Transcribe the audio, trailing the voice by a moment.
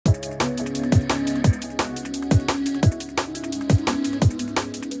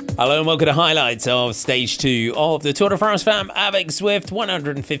Hello and welcome to highlights of stage 2 of the Tour de France Femmes avec Zwift,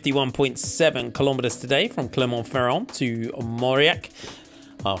 151.7 kilometers today from Clermont-Ferrand to Mauriac.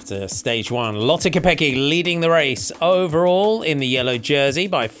 After stage 1, Lotte Kopecky leading the race overall in the yellow jersey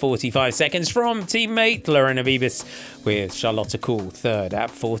by 45 seconds from teammate Lorena Wiebes, with Charlotte Kool third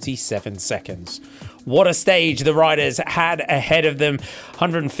at 47 seconds. What a stage the riders had ahead of them.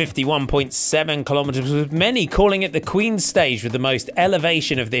 151.7 kilometers, with many calling it the Queen's stage with the most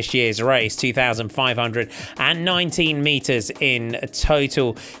elevation of this year's race, 2,519 meters in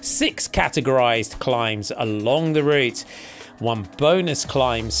total. 6 categorized climbs along the route. 1 bonus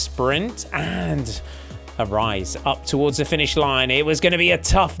climb sprint and a rise up towards the finish line. It was going to be a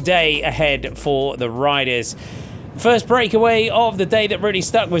tough day ahead for the riders. First breakaway of the day that really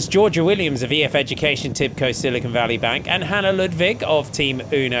stuck was Georgia Williams of EF Education, Tibco Silicon Valley Bank, and Hannah Ludwig of Team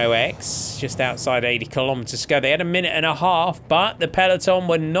Uno X, just outside 80 kilometers to go. They had a minute and a half, but the peloton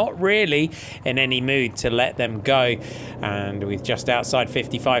were not really in any mood to let them go. And with just outside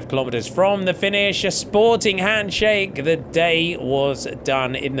 55 kilometers from the finish, a sporting handshake, the day was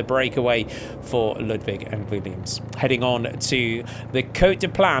done in the breakaway for Ludwig and Williams. Heading on to the Côte de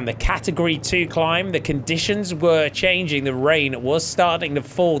Plan, the Category 2 climb, the conditions were changing. The rain was starting to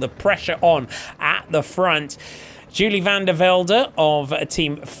fall, the pressure on at the front. Julie van der Velde of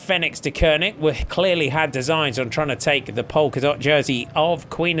Team Phoenix de Koning clearly had designs on trying to take the polka dot jersey of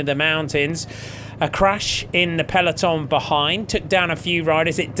Queen of the Mountains. A crash in the peloton behind took down a few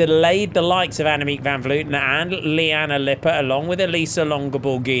riders. It delayed the likes of Annemiek van Vleuten and Liane Lippert, along with Elisa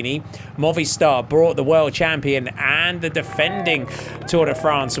Longo-Borghini. Movistar brought the world champion and the defending Tour de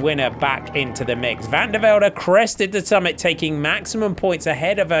France winner back into the mix. Van der Velde crested the summit, taking maximum points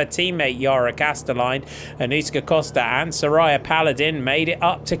ahead of her teammate Yara Castellijn. Anuska Costa and Soraya Paladin made it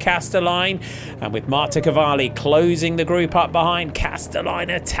up to Castellijn, and with Marta Cavalli closing the group up behind,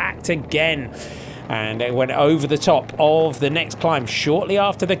 Castellijn attacked again. And it went over the top of the next climb shortly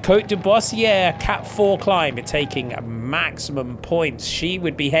after the Côte de Boissière Cap 4 climb, taking maximum points. She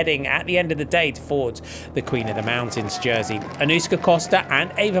would be heading at the end of the day towards the Queen of the Mountains jersey. Anuska Costa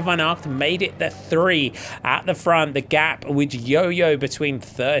and Eva van Aert made it the 3 at the front. The gap would yo-yo between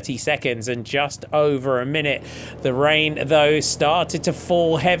 30 seconds and just over a minute. The rain, though, started to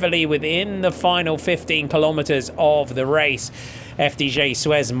fall heavily within the final 15 kilometers of the race. FDJ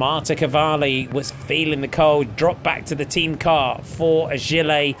Suez Marta Cavalli was feeling the cold, dropped back to the team car for a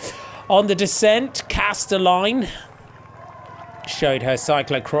gilet. On the descent, Castellijn showed her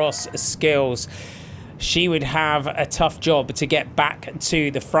cyclocross skills. She would have a tough job to get back to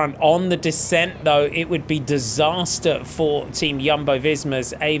the front. On the descent, though, it would be disaster for Team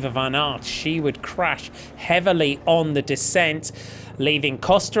Jumbo-Visma's Eva van Aert. She would crash heavily on the descent, leaving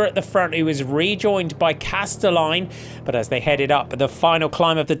Costa at the front, who was rejoined by Castellijn. But as they headed up the final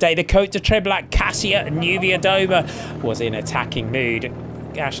climb of the day, the Côte de Trébiac, Kasia Niewiadoma was in attacking mood.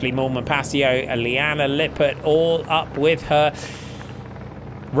 Ashley Moolman-Pasio and Liane Lippert all up with her.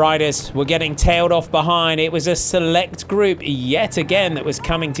 Riders were getting tailed off behind. It was a select group yet again that was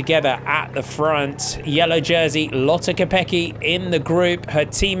coming together at the front. Yellow jersey Lotte Kopecky in the group. Her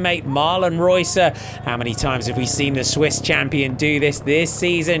teammate Marlon Reusser. How many times have we seen the Swiss champion do this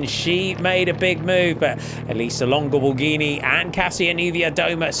season? She made a big move, but Elisa Longo-Borghini and Kasia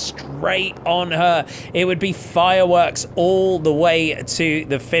Niewiadoma straight on her. It would be fireworks all the way to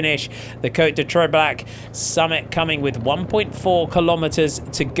the finish. The Côte de Trébiac summit coming with 1.4 kilometers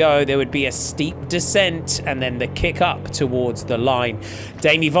to go. There would be a steep descent and then the kick up towards the line.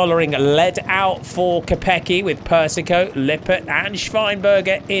 Demi Vollering led out for Kopecky, with Persico, Lippert and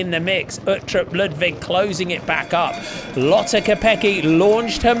Schweinberger in the mix. Uttrup Ludwig closing it back up. Lotte Kopecky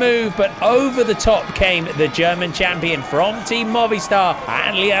launched her move, but over the top came the German champion from Team Movistar,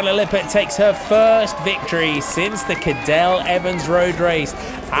 and Liane Lippert takes her first victory since the Cadel Evans Road Race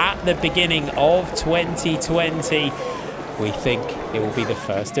at the beginning of 2020. We think it will be the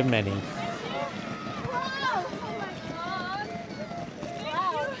first of many.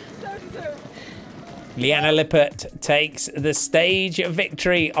 Liane Lippert takes the stage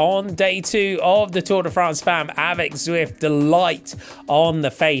victory on day 2 of the Tour de France Femmes avec Zwift. Delight on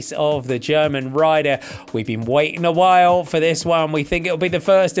the face of the German rider. We've been waiting a while for this one. We think it'll be the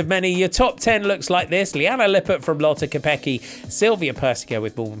first of many. Your top 10 looks like this. Liane Lippert from Lotte Kopecky, Sylvia Persico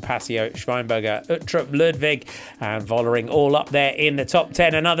with Moolman-Pasio, Schweinberger, Uttrup Ludwig and Vollering all up there in the top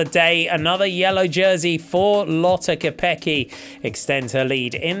 10. Another day, another yellow jersey for Lotte Kopecky extends her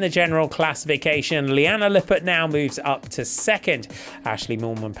lead in the general classification. Liane Lippert now moves up to second. Ashley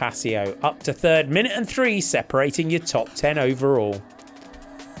Moolman-Pasio up to third. Minute and 3 separating your top 10 overall.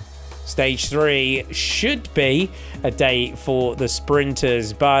 Stage 3 should be a day for the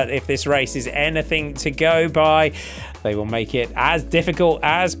sprinters, but if this race is anything to go by, they will make it as difficult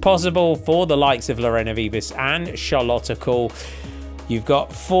as possible for the likes of Lorena Vivas and Charlotte Kool. You've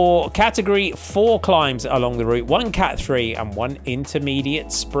got 4 Category 4 climbs along the route, 1 Cat 3 and 1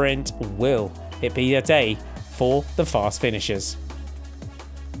 intermediate sprint. Will it be a day for the fast finishers?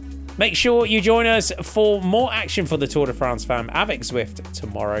 Make sure you join us for more action for the Tour de France Femmes Avec Zwift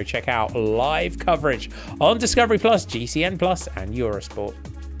tomorrow. Check out live coverage on Discovery Plus, GCN Plus and Eurosport.